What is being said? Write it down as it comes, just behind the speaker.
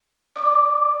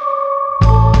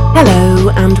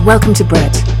Hello and welcome to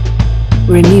Bread.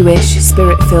 We're a newish,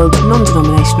 spirit-filled,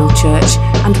 non-denominational church,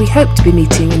 and we hope to be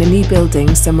meeting in a new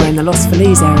building somewhere in the Los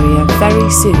Feliz area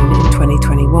very soon in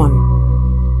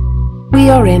 2021. We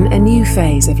are in a new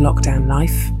phase of lockdown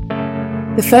life.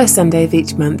 The first Sunday of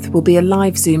each month will be a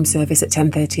live Zoom service at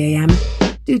 10:30am.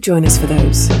 Do join us for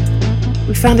those.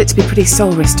 We found it to be pretty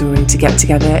soul-restoring to get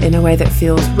together in a way that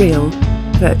feels real,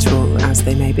 virtual as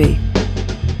they may be.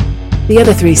 The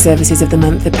other 3 services of the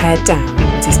month are pared down,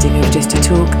 consisting of just a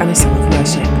talk and a song of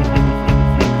worship.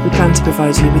 We plan to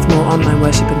provide you with more online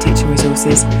worship and teaching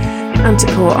resources and to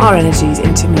pour our energies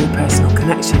into more personal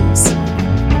connections.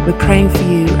 We're praying for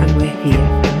you and we're here.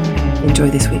 Enjoy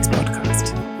this week's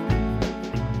podcast.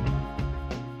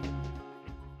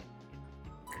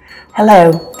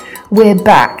 Hello, we're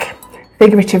back.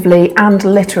 Figuratively and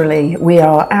literally, we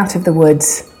are out of the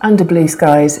woods, under blue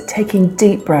skies, taking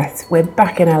deep breaths. We're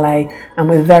back in LA and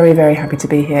we're very, very happy to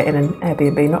be here in an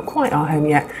Airbnb. Not quite our home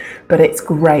yet, but it's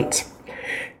great.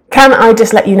 Can I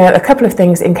just let you know a couple of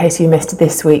things in case you missed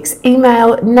this week's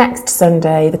email? Next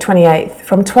Sunday, the 28th,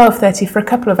 from 12:30 for a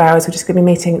couple of hours, we're just going to be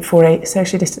meeting for a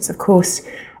socially distanced, of course,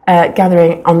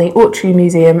 gathering on the Autry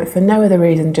Museum for no other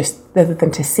reason just other than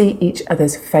to see each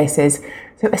other's faces.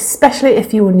 So especially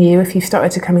if you're new, if you've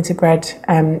started to come into Bread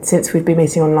since we've been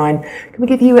meeting online, can we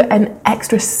give you an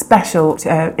extra special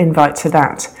invite to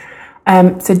that?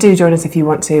 So do join us if you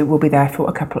want to. We'll be there for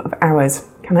a couple of hours.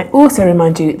 Can I also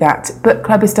remind you that book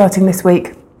club is starting this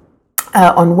week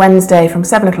on Wednesday from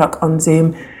 7 o'clock on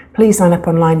Zoom. Please sign up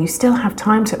online. You still have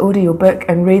time to order your book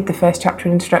and read the first chapter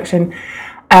and introduction.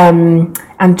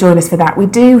 And join us for that. We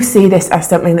do see this as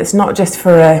something that's not just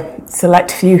for a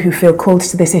select few who feel called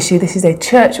to this issue. This is a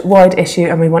church-wide issue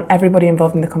and we want everybody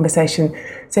involved in the conversation.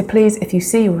 So please, if you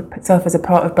see yourself as a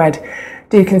part of Bread,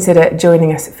 do consider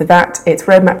joining us for that. It's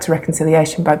Roadmap to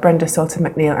Reconciliation by Brenda Salter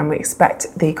McNeil and we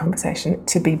expect the conversation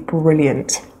to be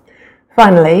brilliant.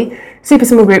 Finally, super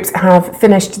small groups have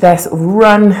finished their sort of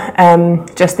run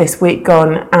just this week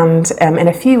gone, and in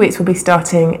a few weeks we'll be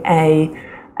starting a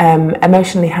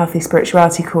emotionally healthy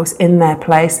spirituality course in their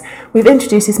place. We've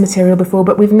introduced this material before,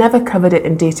 but we've never covered it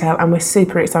in detail and we're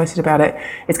super excited about it.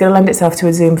 It's going to lend itself to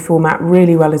a Zoom format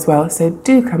really well as well, so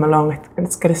do come along. And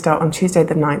it's going to start on Tuesday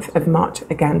the 9th of March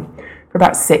again for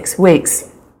about 6 weeks.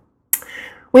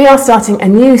 We are starting a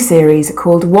new series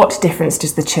called What Difference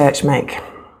Does the Church Make?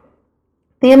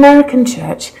 The American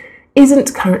church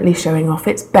isn't currently showing off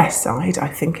its best side, I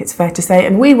think it's fair to say,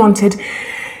 and we wanted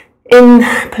in,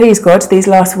 please God, these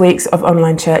last weeks of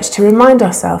online church to remind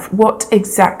ourselves what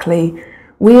exactly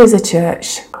we as a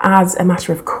church, as a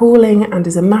matter of calling and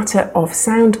as a matter of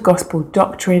sound gospel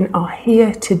doctrine, are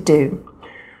here to do.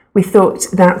 We thought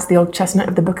that the old chestnut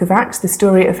of the book of Acts, the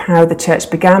story of how the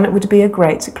church began, would be a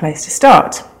great place to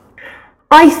start.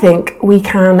 I think we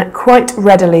can quite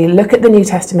readily look at the New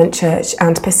Testament church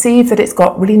and perceive that it's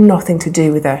got really nothing to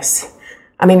do with us.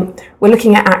 I mean, we're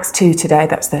looking at Acts 2 today.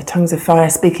 That's the tongues of fire,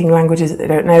 speaking languages that they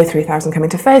don't know, 3,000 coming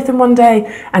to faith in one day,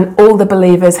 and all the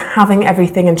believers having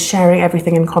everything and sharing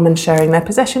everything in common, sharing their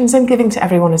possessions and giving to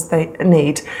everyone as they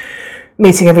need,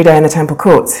 meeting every day in the temple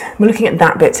courts. We're looking at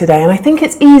that bit today, and I think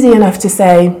it's easy enough to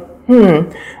say,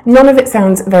 none of it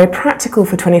sounds very practical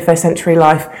for 21st century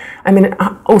life. I mean,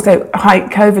 also,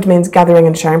 COVID means gathering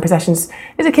and sharing possessions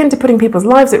is akin to putting people's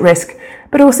lives at risk,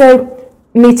 but also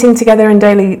meeting together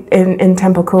in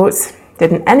temple courts.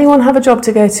 Didn't anyone have a job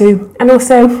to go to? And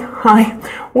also,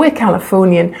 we're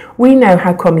Californian. We know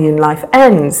how commune life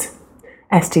ends.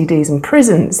 STDs and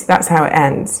prisons, that's how it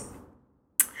ends.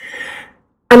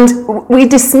 And we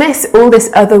dismiss all this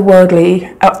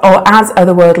otherworldly, or as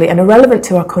otherworldly and irrelevant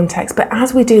to our context, but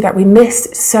as we do that, we miss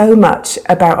so much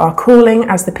about our calling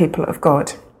as the people of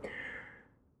God.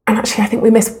 And actually, I think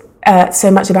we miss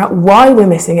so much about why we're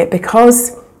missing it,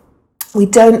 because we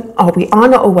are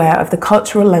not aware of the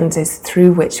cultural lenses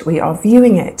through which we are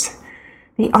viewing it.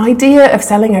 The idea of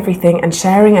selling everything and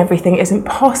sharing everything isn't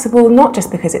possible, not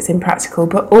just because it's impractical,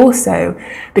 but also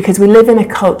because we live in a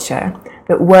culture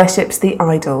that worships the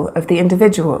idol of the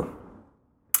individual.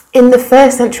 In the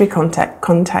first century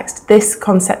context, this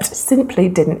concept simply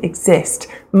didn't exist,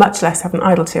 much less have an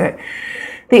idol to it.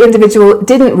 The individual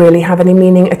didn't really have any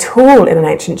meaning at all in an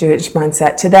ancient Jewish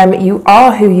mindset. To them, you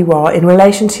are who you are in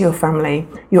relation to your family,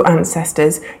 your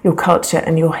ancestors, your culture,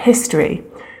 and your history.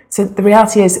 So the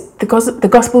reality is the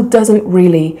gospel doesn't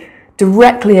really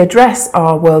directly address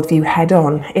our worldview head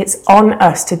on. It's on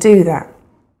us to do that.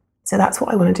 So that's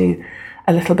what I want to do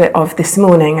a little bit of this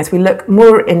morning as we look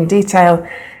more in detail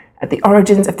at the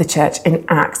origins of the church in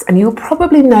Acts. And you'll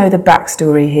probably know the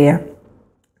backstory here.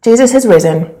 Jesus has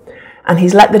risen. And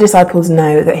he's let the disciples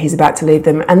know that he's about to leave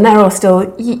them. And they're all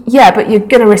still, yeah, but you're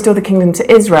going to restore the kingdom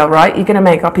to Israel, right? You're going to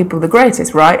make our people the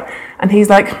greatest, right? And he's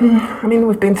like, I mean,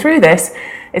 we've been through this.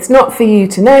 It's not for you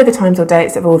to know the times or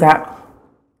dates of all that.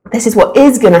 This is what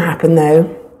is going to happen,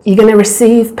 though. You're going to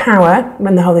receive power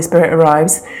when the Holy Spirit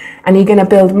arrives, and you're going to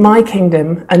build my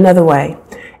kingdom another way,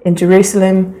 in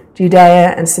Jerusalem,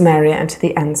 Judea and Samaria, and to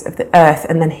the ends of the earth.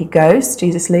 And then he goes,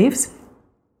 Jesus leaves,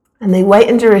 and they wait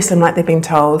in Jerusalem like they've been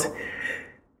told.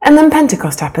 And then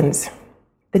Pentecost happens,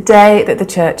 the day that the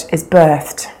church is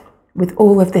birthed, with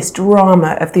all of this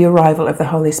drama of the arrival of the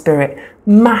Holy Spirit,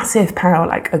 massive power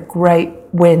like a great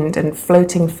wind and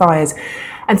floating fires.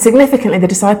 And significantly, the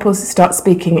disciples start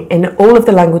speaking in all of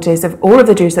the languages of all of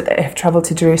the Jews that have travelled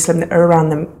to Jerusalem that are around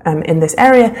them in this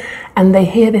area, and they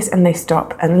hear this and they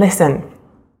stop and listen.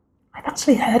 I've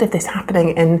actually heard of this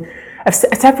happening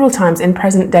several times in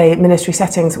present day ministry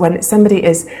settings when somebody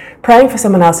is praying for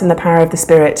someone else in the power of the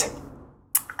Spirit,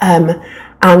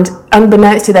 and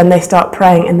unbeknownst to them they start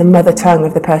praying in the mother tongue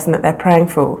of the person that they're praying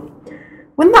for.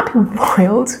 Wouldn't that be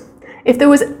wild? If there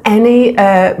was any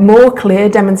more clear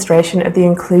demonstration of the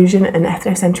inclusion and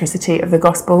ethnocentricity of the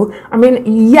gospel, I mean,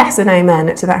 yes and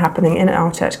amen to that happening in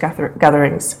our church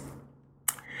gatherings.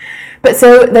 But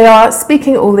so they are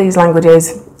speaking all these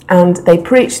languages, and they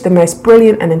preach the most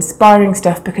brilliant and inspiring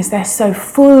stuff because they're so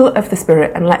full of the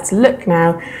Spirit. And let's look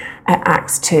now at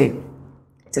Acts 2.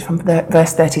 It's from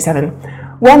verse 37.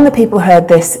 When the people heard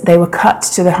this, they were cut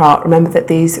to the heart. Remember that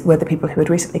these were the people who had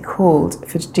recently called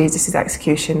for Jesus'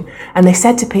 execution. And they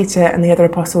said to Peter and the other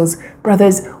apostles,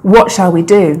 "Brothers, what shall we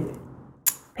do?"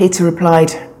 Peter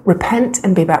replied, "Repent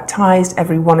and be baptized,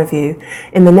 every one of you,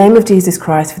 in the name of Jesus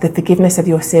Christ for the forgiveness of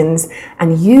your sins,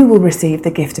 and you will receive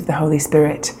the gift of the Holy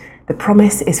Spirit. The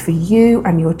promise is for you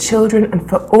and your children and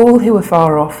for all who are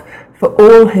far off, for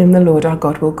all whom the Lord our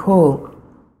God will call."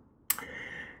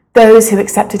 Those who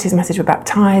accepted his message were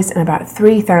baptized, and about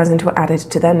 3,000 were added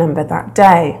to their number that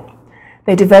day.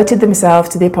 They devoted themselves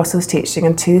to the apostles' teaching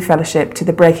and to fellowship, to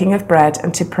the breaking of bread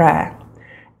and to prayer.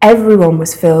 Everyone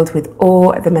was filled with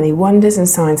awe at the many wonders and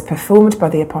signs performed by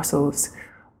the apostles.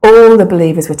 All the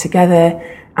believers were together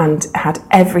and had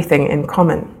everything in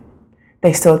common.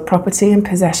 They sold property and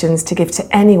possessions to give to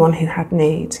anyone who had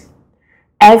need.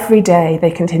 Every day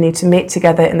they continued to meet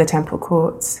together in the temple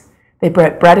courts. They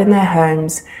broke bread in their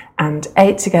homes and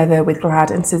ate together with glad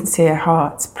and sincere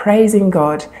hearts, praising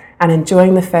God and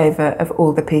enjoying the favour of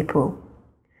all the people.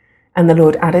 And the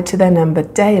Lord added to their number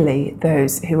daily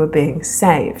those who were being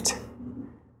saved.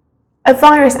 A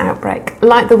virus outbreak,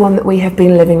 like the one that we have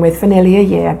been living with for nearly a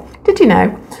year, did you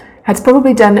know, has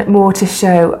probably done more to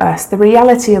show us the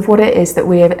reality of what it is that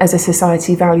we as a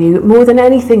society value more than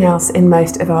anything else in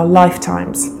most of our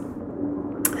lifetimes.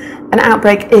 An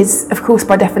outbreak is, of course,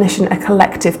 by definition, a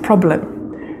collective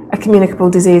problem. A communicable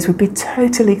disease would be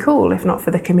totally cool if not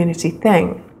for the community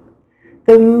thing.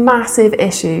 The massive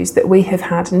issues that we have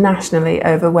had nationally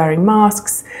over wearing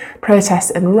masks,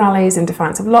 protests and rallies in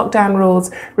defiance of lockdown rules,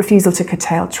 refusal to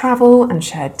curtail travel and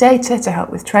share data to help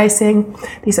with tracing,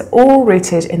 these are all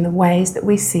rooted in the ways that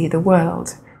we see the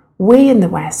world. We in the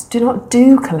West do not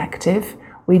do collective,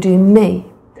 we do me.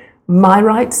 My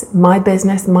rights, my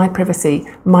business, my privacy,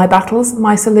 my battles,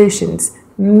 my solutions,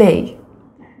 me.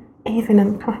 Even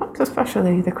and perhaps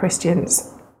especially the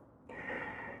Christians.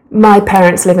 My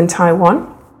parents live in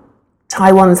Taiwan.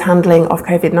 Taiwan's handling of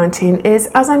COVID-19 is,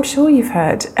 as I'm sure you've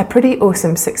heard, a pretty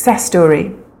awesome success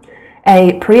story.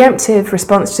 A preemptive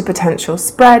response to potential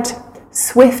spread,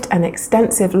 swift and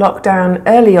extensive lockdown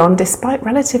early on despite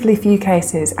relatively few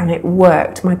cases, and it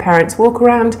worked. My parents walk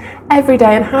around every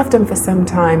day and have done for some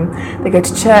time. They go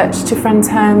to church, to friends'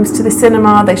 homes, to the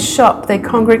cinema, they shop, they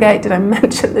congregate. Did I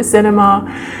mention the cinema?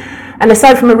 And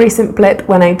aside from a recent blip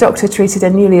when a doctor treated a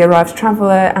newly arrived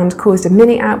traveller and caused a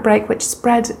mini outbreak which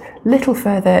spread little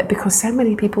further because so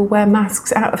many people wear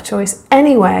masks out of choice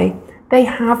anyway, they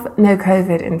have no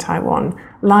COVID in Taiwan.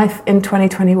 Life in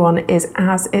 2021 is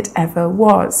as it ever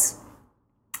was.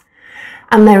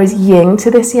 And there is yin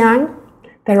to this yang.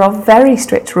 There are very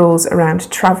strict rules around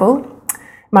travel.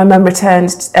 My mum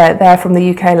returned there from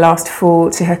the UK last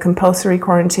fall to her compulsory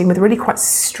quarantine with a really quite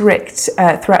strict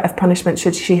threat of punishment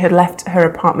should she had left her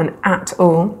apartment at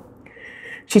all.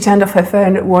 She turned off her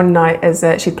phone one night as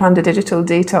she planned a digital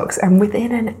detox, and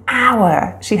within an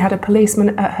hour she had a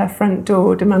policeman at her front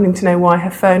door demanding to know why her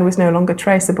phone was no longer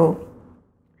traceable.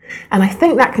 And I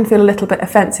think that can feel a little bit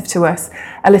offensive to us,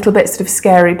 a little bit sort of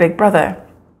scary big brother.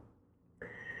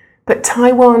 But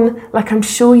Taiwan, like I'm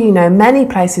sure you know, many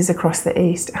places across the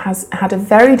East, has had a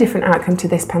very different outcome to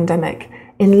this pandemic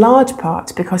in large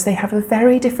part because they have a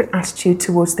very different attitude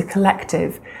towards the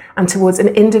collective and towards an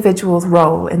individual's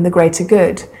role in the greater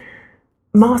good.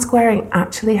 Mask wearing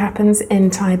actually happens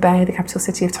in Taipei, the capital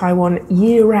city of Taiwan,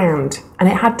 year-round, and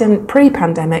it had done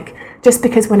pre-pandemic, just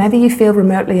because whenever you feel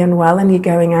remotely unwell and you're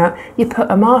going out, you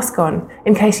put a mask on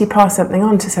in case you pass something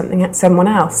on to someone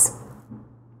else.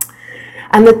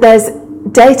 And that there's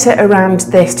data around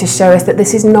this to show us that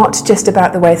this is not just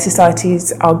about the way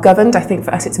societies are governed. I think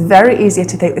for us it's very easier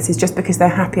to think this is just because they're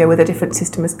happier with a different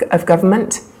system of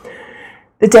government.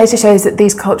 The data shows that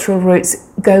these cultural roots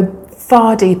go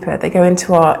far deeper. They go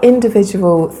into our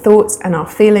individual thoughts and our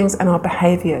feelings and our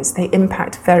behaviours. They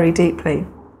impact very deeply.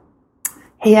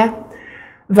 Here,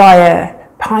 via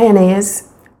pioneers,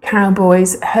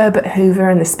 cowboys, Herbert Hoover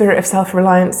and the spirit of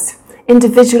self-reliance,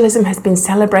 individualism has been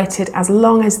celebrated as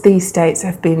long as these states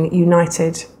have been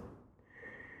united.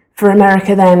 For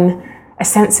America then, a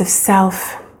sense of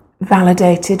self,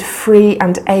 validated, free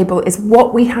and able is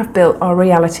what we have built our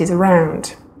realities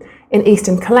around. In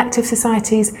Eastern collective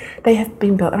societies, they have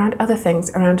been built around other things,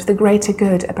 around the greater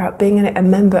good, about being a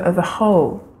member of a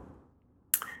whole.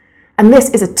 And this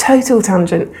is a total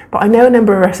tangent, but I know a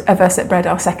number of us at Bread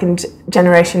are second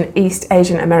generation East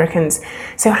Asian Americans.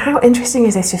 So how interesting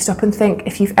is this to stop and think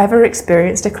if you've ever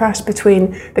experienced a clash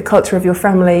between the culture of your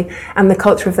family and the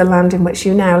culture of the land in which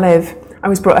you now live. I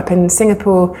was brought up in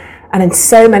Singapore, and in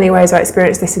so many ways I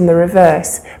experienced this in the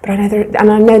reverse. But I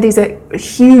know these are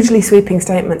hugely sweeping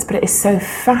statements, but it is so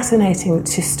fascinating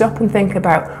to stop and think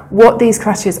about what these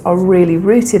clashes are really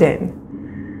rooted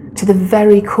in, to the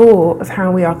very core of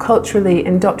how we are culturally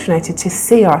indoctrinated to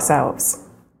see ourselves.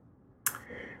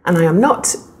 And I am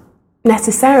not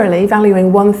necessarily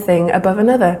valuing one thing above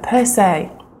another per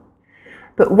se,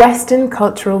 but Western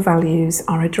cultural values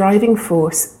are a driving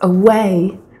force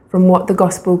away from what the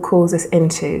gospel calls us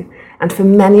into. And for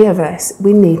many of us,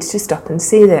 we need to stop and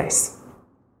see this.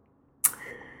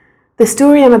 The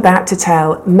story I'm about to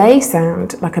tell may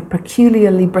sound like a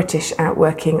peculiarly British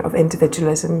outworking of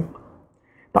individualism,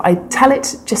 but I tell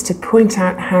it just to point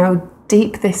out how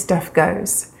deep this stuff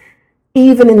goes,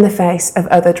 even in the face of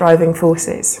other driving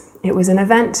forces. It was an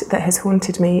event that has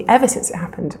haunted me ever since it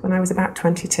happened when I was about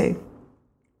 22.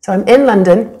 So I'm in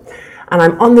London, and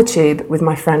I'm on the tube with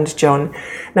my friend John.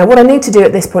 Now, what I need to do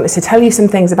at this point is to tell you some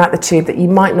things about the tube that you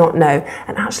might not know.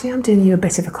 And actually, I'm doing you a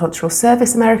bit of a cultural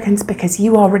service, Americans, because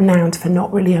you are renowned for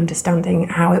not really understanding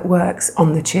how it works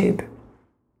on the tube.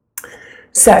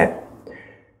 So,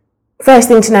 first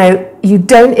thing to know, you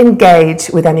don't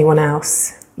engage with anyone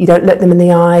else. You don't look them in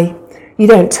the eye. You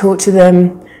don't talk to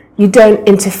them. You don't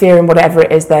interfere in whatever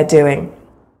it is they're doing.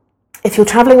 If you're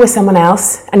traveling with someone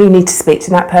else and you need to speak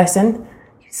to that person,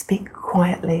 you speak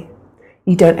quietly.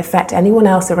 You don't affect anyone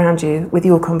else around you with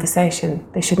your conversation.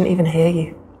 They shouldn't even hear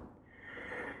you.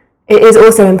 It is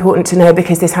also important to know,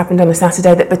 because this happened on a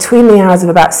Saturday, that between the hours of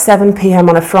about 7 p.m.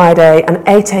 on a Friday and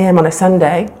 8 a.m. on a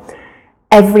Sunday,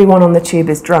 everyone on the tube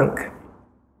is drunk.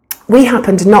 We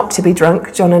happened not to be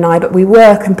drunk, John and I, but we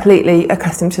were completely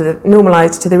accustomed to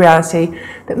normalised to the reality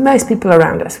that most people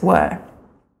around us were.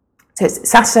 So it's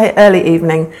Saturday early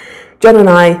evening. John and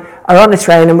I are on a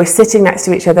train and we're sitting next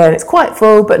to each other, and it's quite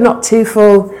full but not too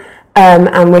full,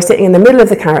 and we're sitting in the middle of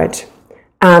the carriage,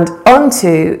 and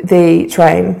onto the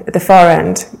train at the far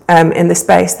end, in the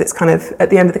space that's kind of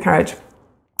at the end of the carriage,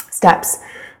 steps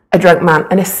a drunk man,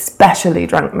 an especially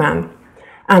drunk man,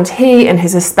 and he, in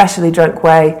his especially drunk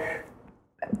way,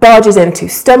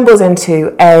 stumbles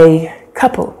into a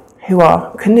couple who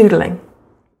are canoodling.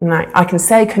 Now, I can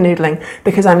say canoodling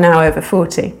because I'm now over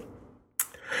 40.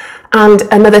 And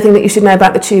another thing that you should know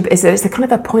about the tube is that it's a kind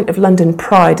of a point of London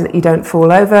pride that you don't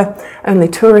fall over. Only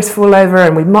tourists fall over,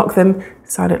 and we mock them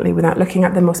silently without looking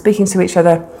at them or speaking to each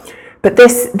other. But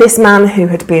this man who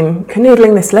had been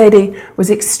canoodling this lady was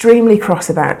extremely cross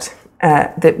about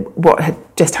what had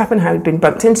just happened, how he'd been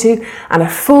bumped into, and a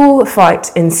full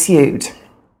fight ensued.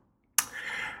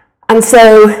 And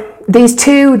so these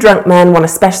two drunk men, one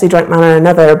especially drunk man and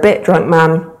another a bit drunk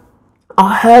man,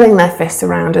 are hurling their fists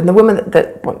around, and the woman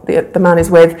that the man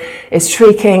is with is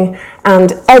shrieking,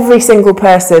 and every single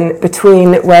person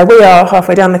between where we are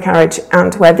halfway down the carriage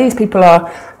and where these people are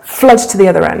floods to the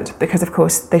other end, because of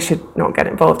course they should not get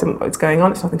involved in what's going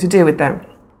on. It's nothing to do with them.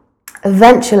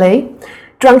 Eventually,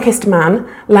 drunkest man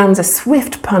lands a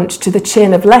swift punch to the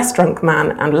chin of less drunk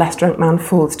man, and less drunk man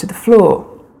falls to the floor.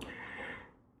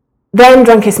 Then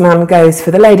drunkest man goes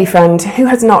for the lady friend, who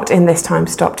has not in this time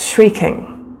stopped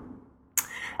shrieking.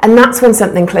 And that's when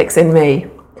something clicks in me.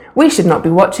 We should not be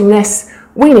watching this.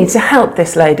 we need to help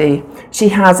this lady. She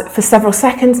has, for several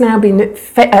seconds now, been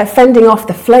fending off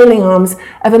the flailing arms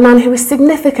of a man who is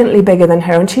significantly bigger than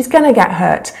her, and she's going to get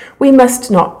hurt. We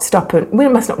must not stop it. We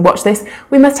must not watch this.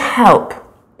 We must help.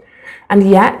 And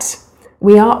yet,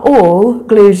 we are all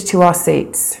glued to our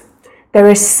seats. There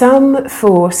is some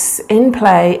force in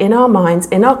play in our minds,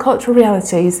 in our cultural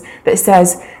realities, that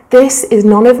says, this is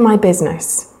none of my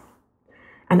business.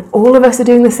 And all of us are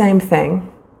doing the same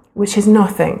thing, which is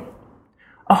nothing.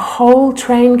 A whole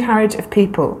train carriage of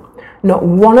people, not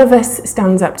one of us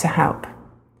stands up to help.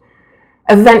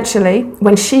 Eventually,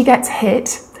 when she gets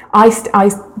hit,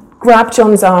 I grab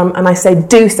John's arm and I say,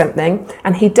 do something,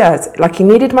 and he does. Like, he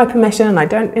needed my permission, and I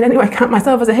don't in any way count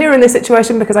myself as a hero in this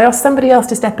situation because I asked somebody else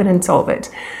to step in and solve it.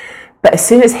 But as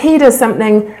soon as he does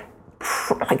something,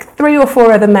 like 3 or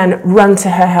 4 other men run to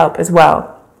her help as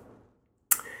well.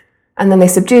 And then they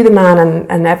subdue the man,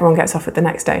 and everyone gets off at the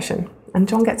next station. And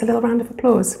John gets a little round of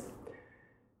applause,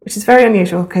 which is very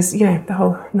unusual because, you know, the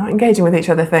whole not engaging with each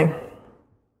other thing.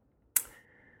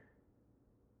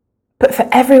 But for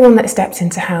everyone that stepped in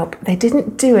to help, they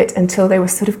didn't do it until they were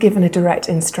sort of given a direct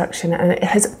instruction. And it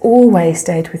has always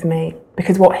stayed with me,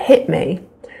 because what hit me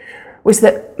was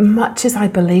that much as I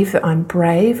believe that I'm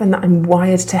brave and that I'm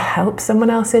wired to help someone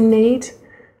else in need,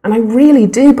 and I really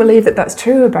do believe that that's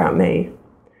true about me,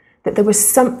 that there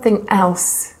was something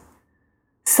else,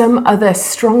 some other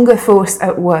stronger force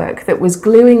at work that was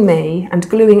gluing me and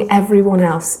gluing everyone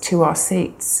else to our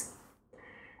seats.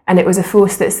 And it was a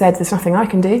force that said, there's nothing I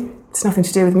can do. It's nothing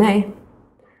to do with me.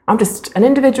 I'm just an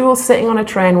individual sitting on a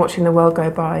train watching the world go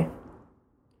by.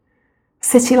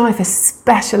 City life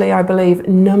especially, I believe,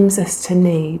 numbs us to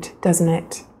need, doesn't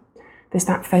it? There's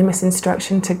that famous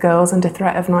instruction to girls under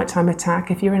threat of nighttime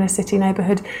attack, if you're in a city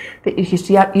neighbourhood, that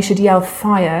you should yell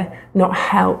fire, not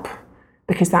help,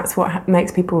 because that's what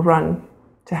makes people run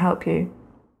to help you.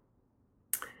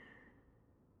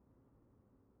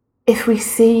 If we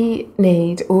see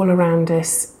need all around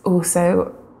us,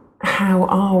 also, how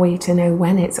are we to know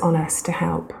when it's on us to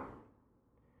help?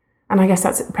 And I guess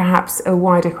that's perhaps a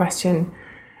wider question.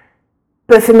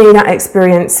 But for me, that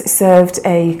experience served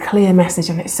a clear message,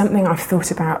 and it's something I've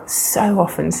thought about so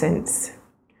often since.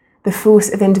 The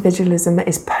force of individualism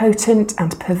is potent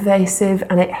and pervasive,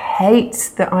 and it hates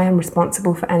that I am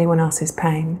responsible for anyone else's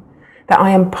pain, that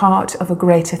I am part of a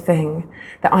greater thing,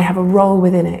 that I have a role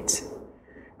within it.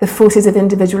 The forces of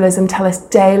individualism tell us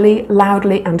daily,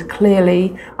 loudly and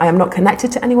clearly, I am not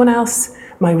connected to anyone else.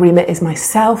 My remit is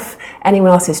myself.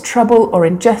 Anyone else's trouble or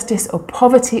injustice or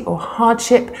poverty or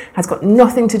hardship has got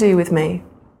nothing to do with me.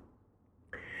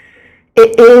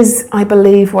 It is, I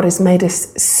believe, what has made it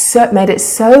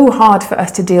so hard for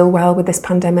us to deal well with this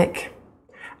pandemic,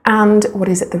 and what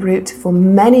is at the root for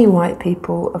many white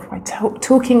people of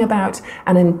talking about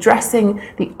and addressing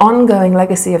the ongoing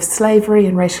legacy of slavery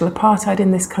and racial apartheid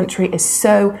in this country is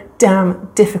so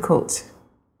damn difficult.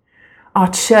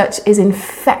 Our church is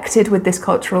infected with this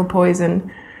cultural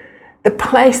poison. The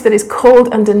place that is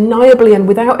called undeniably and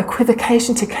without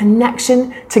equivocation to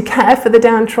connection, to care for the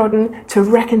downtrodden, to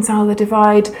reconcile the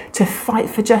divide, to fight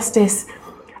for justice.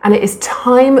 And it is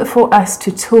time for us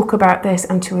to talk about this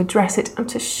and to address it and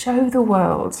to show the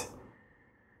world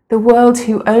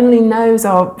who only knows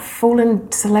our fallen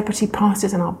celebrity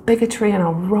pastors and our bigotry and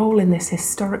our role in this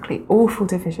historically awful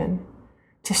division,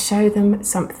 to show them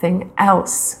something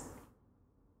else.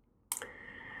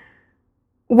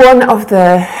 One of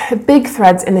the big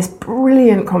threads in this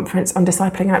brilliant conference on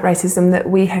discipling out racism that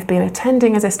we have been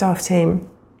attending as a staff team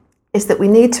is that we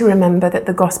need to remember that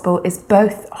the gospel is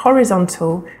both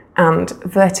horizontal and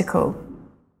vertical.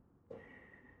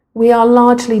 We are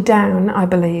largely down, I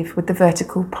believe, with the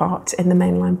vertical part in the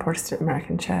mainline Protestant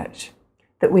American church.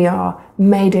 That we are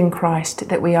made in Christ,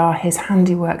 that we are his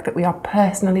handiwork, that we are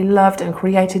personally loved and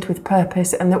created with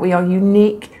purpose, and that we are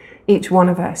unique, each one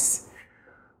of us.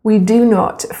 We do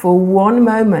not for one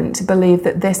moment believe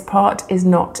that this part is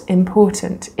not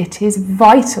important. It is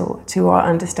vital to our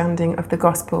understanding of the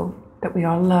gospel, that we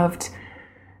are loved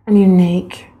and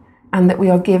unique, and that we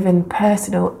are given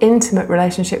personal, intimate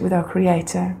relationship with our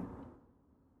Creator.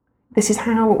 This is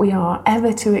how we are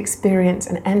ever to experience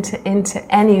and enter into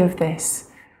any of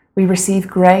this. We receive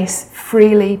grace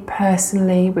freely,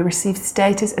 personally. We receive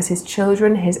status as his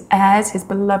children, his heirs, his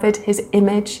beloved, his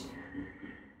image.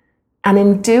 And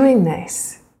in doing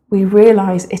this, we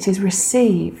realise it is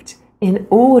received in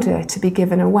order to be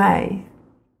given away.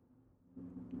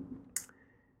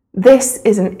 This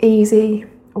isn't easy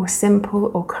or simple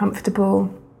or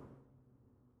comfortable,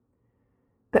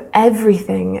 but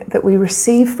everything that we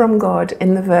receive from God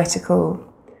in the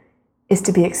vertical is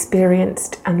to be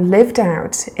experienced and lived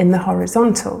out in the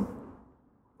horizontal.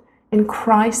 In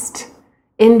Christ,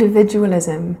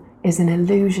 individualism is an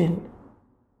illusion,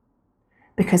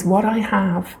 because what I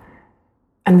have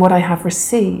and what I have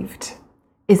received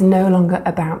is no longer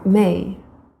about me.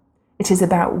 It is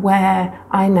about where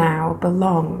I now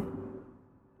belong.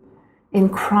 In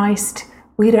Christ,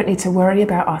 we don't need to worry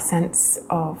about our sense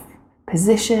of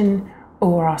position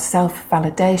or our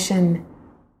self-validation.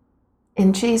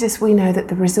 In Jesus, we know that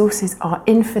the resources are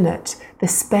infinite. The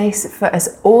space for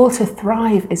us all to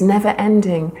thrive is never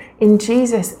ending. In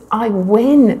Jesus, I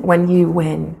win when you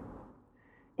win.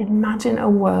 Imagine a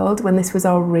world when this was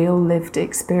our real lived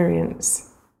experience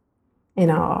in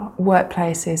our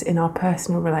workplaces, in our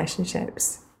personal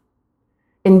relationships.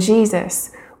 In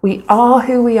Jesus, we are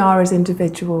who we are as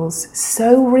individuals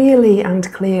so really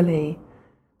and clearly.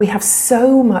 We have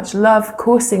so much love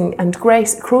coursing and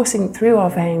grace coursing through our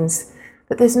veins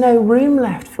that there's no room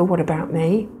left for what about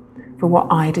me, for what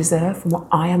I deserve, for what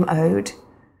I am owed.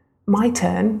 My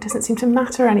turn doesn't seem to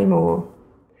matter anymore.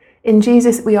 In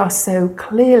Jesus, we are so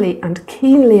clearly and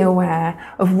keenly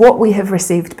aware of what we have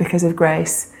received because of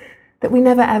grace that we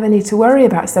never ever need to worry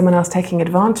about someone else taking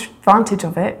advantage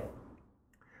of it.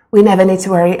 We never need to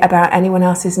worry about anyone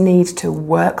else's need to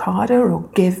work harder or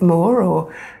give more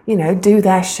or, do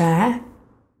their share.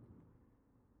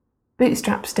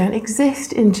 Bootstraps don't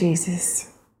exist in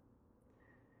Jesus.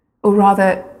 Or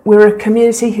rather, we're a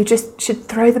community who just should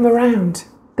throw them around.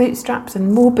 Bootstraps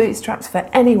and more bootstraps for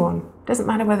anyone. Doesn't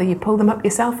matter whether you pull them up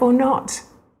yourself or not.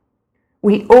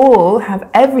 We all have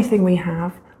everything we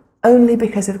have only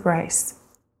because of grace.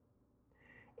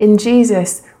 In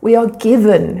Jesus, we are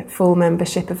given full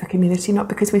membership of the community, not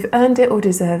because we've earned it or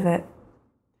deserve it.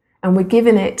 And we're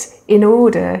given it in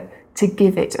order to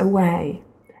give it away,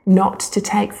 not to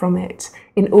take from it,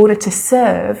 in order to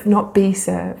serve, not be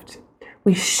served.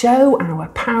 We show our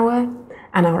power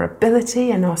and our ability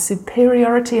and our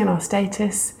superiority and our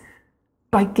status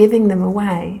by giving them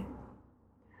away.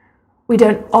 We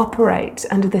don't operate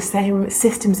under the same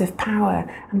systems of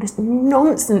power and this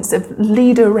nonsense of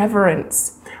leader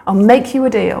reverence. I'll make you a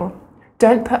deal.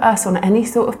 Don't put us on any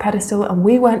sort of pedestal and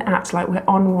we won't act like we're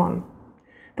on one.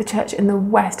 The church in the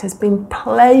West has been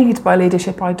plagued by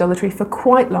leadership idolatry for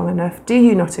quite long enough. Do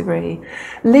you not agree?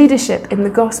 Leadership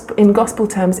in gospel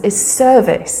terms is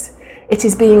service. It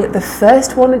is being the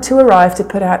first one to arrive to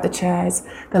put out the chairs,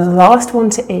 the last one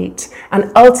to eat,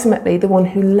 and ultimately the one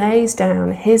who lays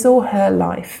down his or her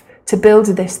life to build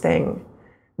this thing.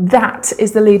 That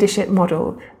is the leadership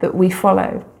model that we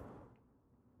follow.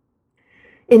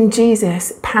 In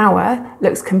Jesus, power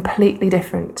looks completely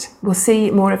different. We'll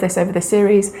see more of this over the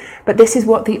series, but this is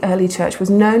what the early church was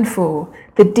known for.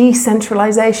 The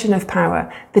decentralization of power,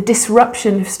 the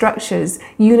disruption of structures,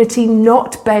 unity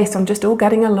not based on just all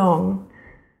getting along,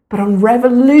 but on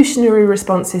revolutionary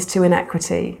responses to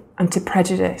inequity and to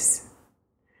prejudice.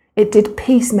 It did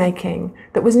peacemaking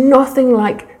that was nothing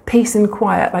like peace and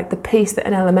quiet, like the peace that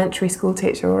an elementary school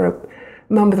teacher or a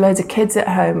mum with loads of kids at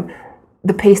home,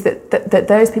 the peace that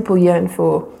those people yearn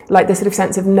for, like the sort of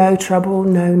sense of no trouble,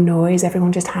 no noise,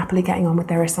 everyone just happily getting on with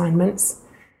their assignments.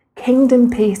 Kingdom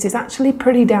peace is actually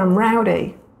pretty damn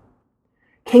rowdy.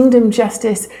 Kingdom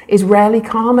justice is rarely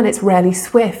calm and it's rarely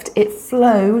swift. It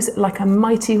flows like a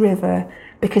mighty river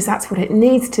because that's what it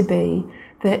needs to be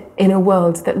in a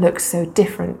world that looks so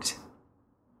different.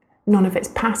 None of it's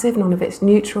passive, none of it's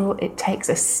neutral. It takes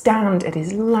a stand, it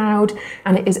is loud,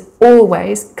 and it is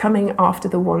always coming after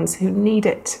the ones who need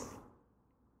it.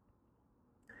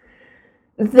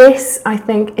 This, I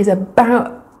think, is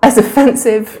about as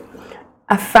offensive,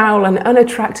 a foul and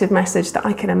unattractive message that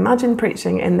I can imagine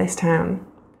preaching in this town.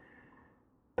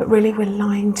 But really, we're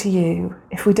lying to you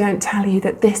if we don't tell you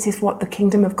that this is what the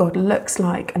kingdom of God looks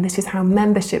like, and this is how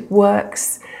membership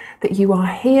works, that you are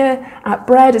here at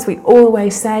Bread, as we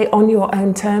always say, on your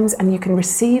own terms, and you can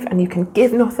receive and you can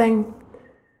give nothing.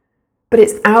 But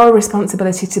it's our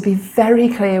responsibility to be very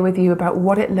clear with you about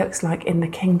what it looks like in the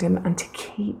kingdom and to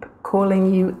keep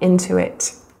calling you into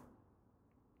it.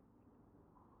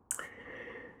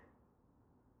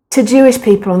 To Jewish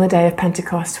people on the day of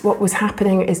Pentecost, what was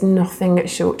happening is nothing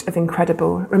short of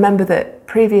incredible. Remember that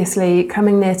previously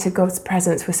coming near to God's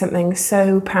presence was something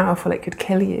so powerful it could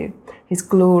kill you. His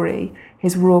glory,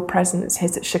 his raw presence,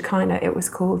 his Shekinah, it was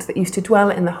called, that used to dwell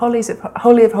in the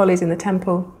Holy of Holies in the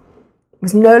temple,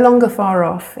 was no longer far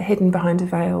off, hidden behind a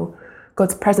veil.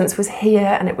 God's presence was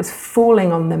here and it was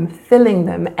falling on them, filling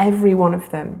them, every one of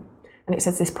them. And it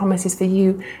says this promise is for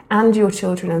you and your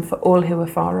children and for all who are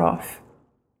far off.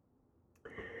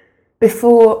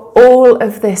 before all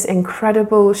of this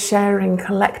incredible sharing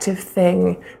collective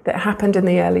thing that happened in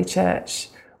the early church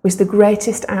was the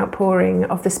greatest outpouring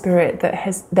of the Spirit that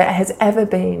has ever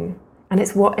been. And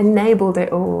it's what enabled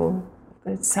it all,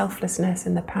 the selflessness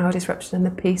and the power disruption and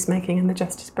the peacemaking and the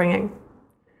justice bringing.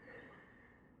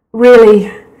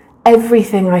 Really,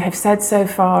 everything I have said so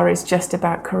far is just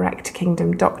about correct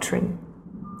kingdom doctrine.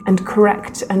 And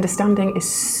correct understanding is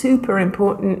super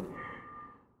important.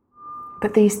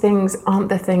 But these things aren't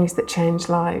the things that change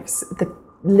lives. The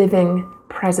living,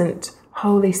 present,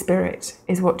 Holy Spirit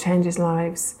is what changes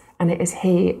lives, and it is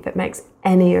He that makes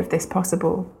any of this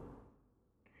possible.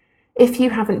 If you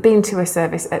haven't been to a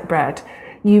service at Bread,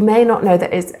 you may not know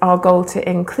that it's our goal to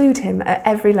include Him at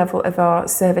every level of our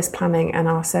service planning and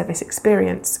our service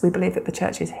experience. We believe that the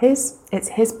church is His, it's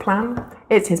His plan,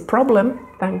 it's His problem,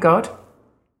 thank God.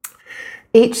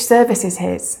 Each service is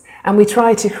His. And we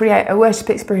try to create a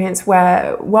worship experience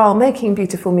where, while making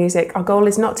beautiful music, our goal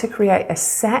is not to create a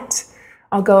set.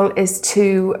 Our goal is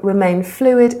to remain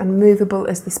fluid and movable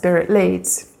as the Spirit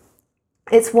leads.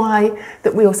 It's why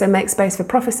that we also make space for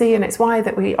prophecy, and it's why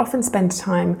that we often spend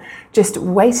time just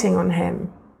waiting on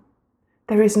Him.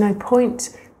 There is no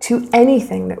point to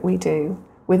anything that we do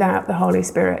without the Holy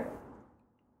Spirit.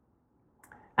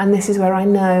 And this is where I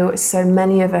know so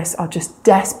many of us are just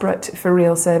desperate for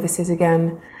real services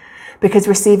again. Because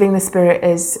receiving the Spirit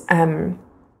is,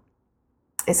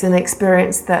 it's an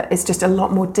experience that is just a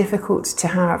lot more difficult to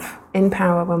have in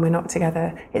power when we're not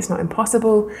together. It's not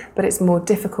impossible, but it's more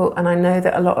difficult. And I know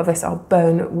that a lot of us are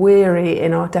bone weary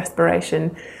in our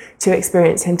desperation to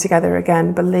experience Him together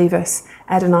again. Believe us,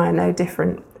 Ed and I are no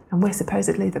different. And we're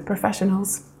supposedly the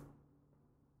professionals.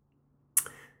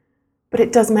 But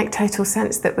it does make total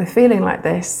sense that we're feeling like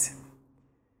this.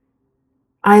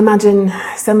 I imagine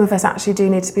some of us actually do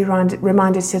need to be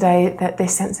reminded today that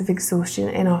this sense of exhaustion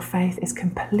in our faith is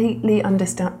completely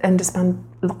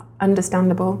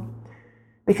understandable,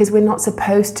 because we're not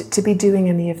supposed to be doing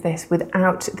any of this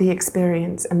without the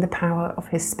experience and the power of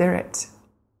His Spirit.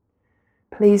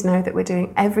 Please know that we're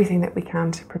doing everything that we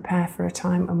can to prepare for a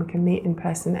time when we can meet in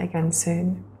person again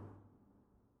soon.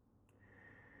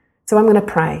 So I'm going to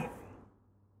pray.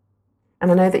 And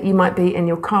I know that you might be in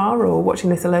your car or watching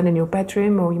this alone in your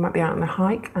bedroom, or you might be out on a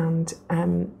hike, and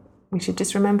we should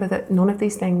just remember that none of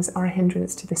these things are a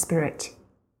hindrance to the Spirit.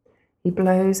 He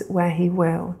blows where He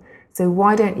will. So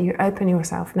why don't you open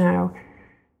yourself now,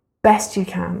 best you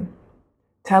can.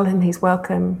 Tell Him He's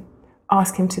welcome.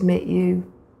 Ask Him to meet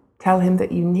you. Tell Him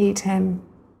that you need Him.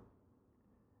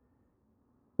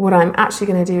 What I'm actually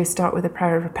going to do is start with a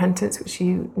prayer of repentance, which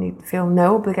you feel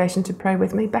no obligation to pray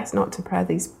with me. Best not to pray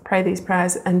these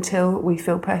prayers until we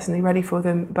feel personally ready for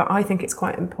them. But I think it's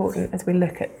quite important as we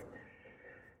look at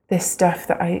this stuff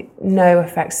that I know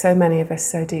affects so many of us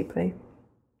so deeply.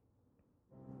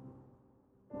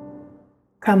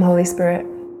 Come, Holy Spirit.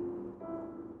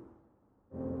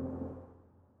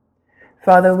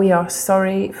 Father, we are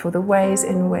sorry for the ways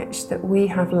in which that we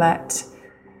have let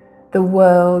the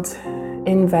world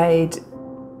invade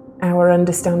our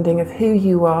understanding of who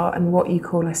You are and what You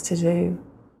call us to do.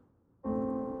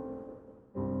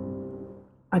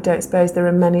 I don't suppose there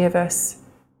are many of us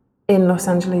in Los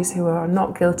Angeles who are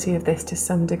not guilty of this to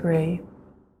some degree.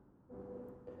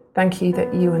 Thank You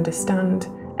that You understand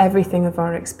everything of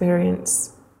our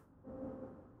experience,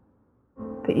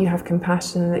 that You have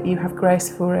compassion, that You have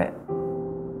grace for it.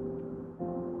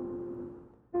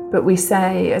 But we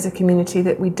say as a community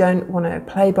that we don't want to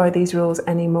play by these rules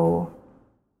anymore.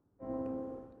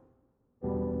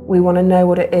 We want to know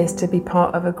what it is to be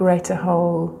part of a greater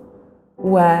whole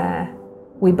where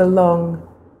we belong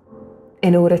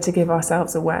in order to give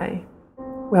ourselves away,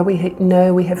 where we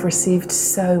know we have received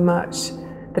so much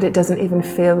that it doesn't even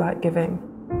feel like giving.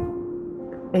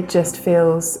 It just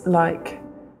feels like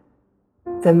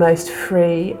the most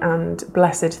free and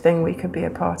blessed thing we could be a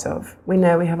part of. We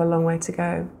know we have a long way to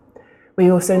go. We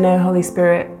also know, Holy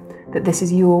Spirit, that this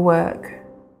is Your work.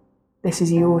 This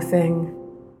is Your thing.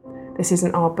 This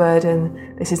isn't our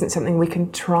burden. This isn't something we can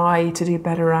try to do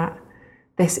better at.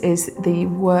 This is the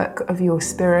work of Your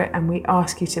Spirit, and we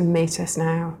ask You to meet us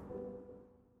now.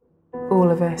 All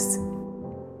of us,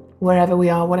 wherever we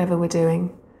are, whatever we're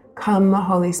doing. Come,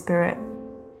 Holy Spirit.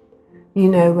 You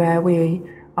know where we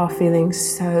are feeling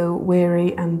so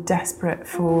weary and desperate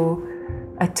for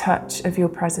a touch of Your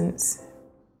presence.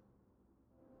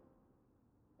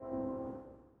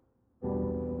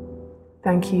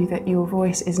 Thank You that Your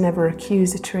voice is never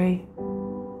accusatory,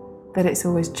 that it's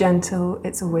always gentle,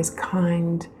 it's always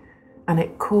kind, and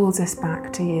it calls us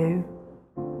back to You,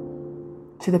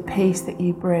 to the peace that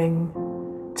You bring,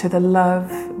 to the love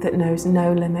that knows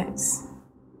no limits,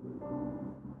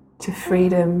 to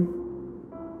freedom,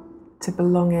 to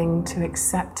belonging, to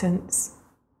acceptance,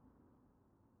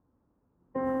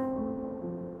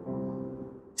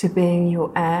 to being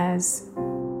your heirs,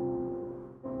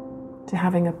 to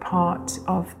having a part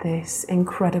of this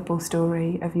incredible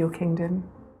story of your kingdom.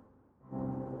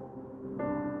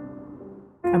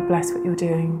 And bless what you're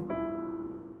doing.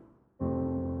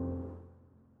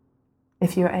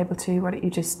 If you're able to, why don't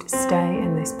you just stay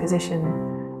in this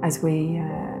position as we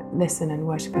listen and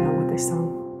worship along with this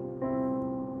song.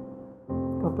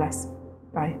 God bless.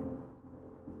 Bye.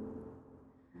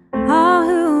 All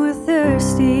who are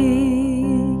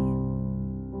thirsty,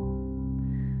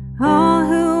 all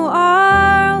who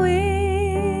are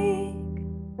weak,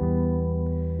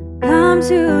 come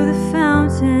to the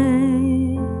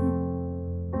fountain,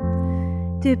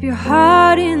 dip your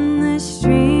heart in the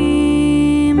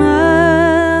stream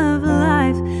of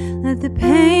life, let the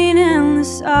pain and the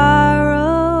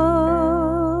sorrow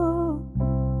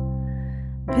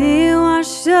be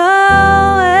washed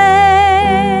away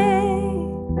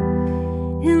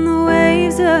in the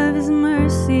waves of His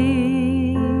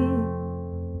mercy.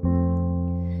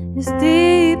 His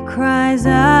deep cries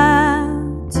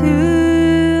out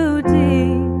to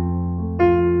deep,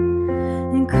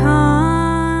 and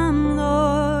come,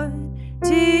 Lord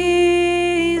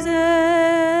Jesus,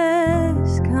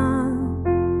 come,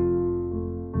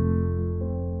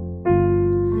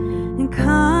 and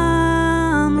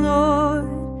come, Lord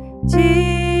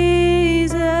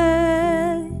Jesus,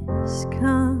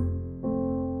 come.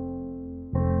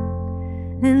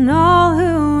 And all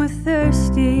who are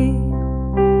thirsty,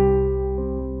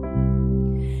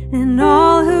 and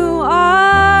all who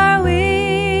are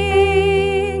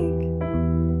weak,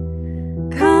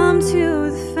 come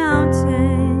to the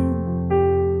fountain,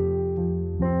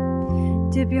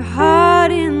 dip your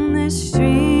heart in the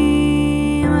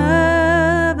stream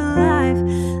of life,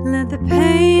 let the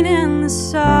pain and the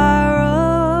sorrow